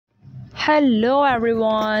Hello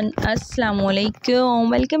everyone, Assalamu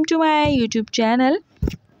alaikum. Welcome to my YouTube channel.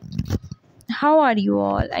 How are you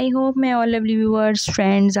all? I hope my all lovely viewers,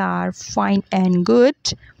 friends are fine and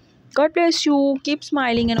good. God bless you. Keep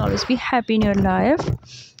smiling and always be happy in your life.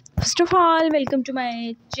 First of all, welcome to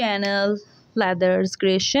my channel, Leathers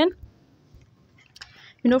Creation.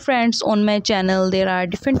 Friends, on my channel there are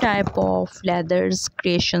different type of leathers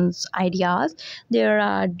creations ideas. There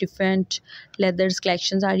are different leathers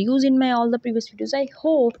collections are used in my all the previous videos. I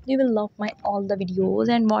hope you will love my all the videos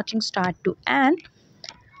and watching start to end.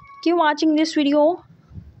 Keep watching this video,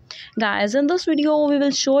 guys. In this video we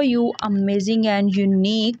will show you amazing and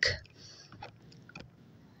unique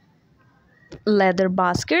leather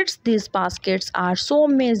baskets. These baskets are so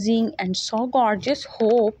amazing and so gorgeous.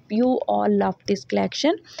 Hope you all love this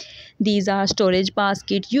collection. These are storage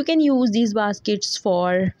baskets. You can use these baskets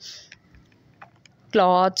for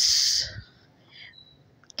clothes,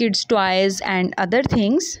 kids toys and other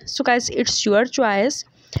things. So guys, it's your choice.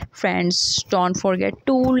 Friends, don't forget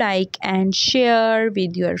to like and share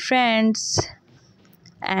with your friends,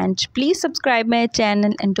 and please subscribe my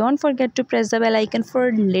channel and don't forget to press the bell icon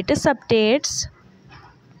for latest updates.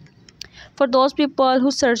 For those people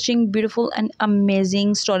who searching beautiful and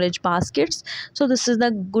amazing storage baskets, so this is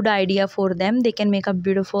the good idea for them. They can make a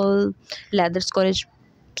beautiful leather storage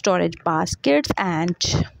baskets and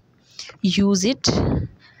use it.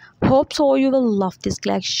 Hope so you will love this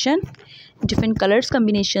collection. Different colors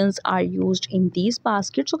combinations are used in these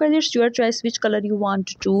baskets. So guys, it's your choice which color you want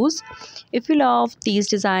to choose. If you love these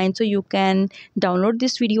designs, so you can download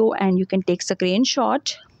this video and you can take a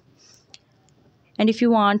screenshot. And if you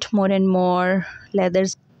want more and more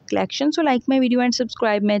leathers collection, so like my video and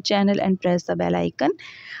subscribe my channel and press the bell icon.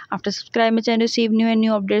 After subscribe my channel, receive new and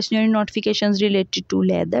new updates, new notifications related to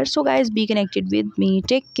leather. So guys, be connected with me.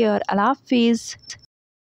 Take care. Allah Hafiz.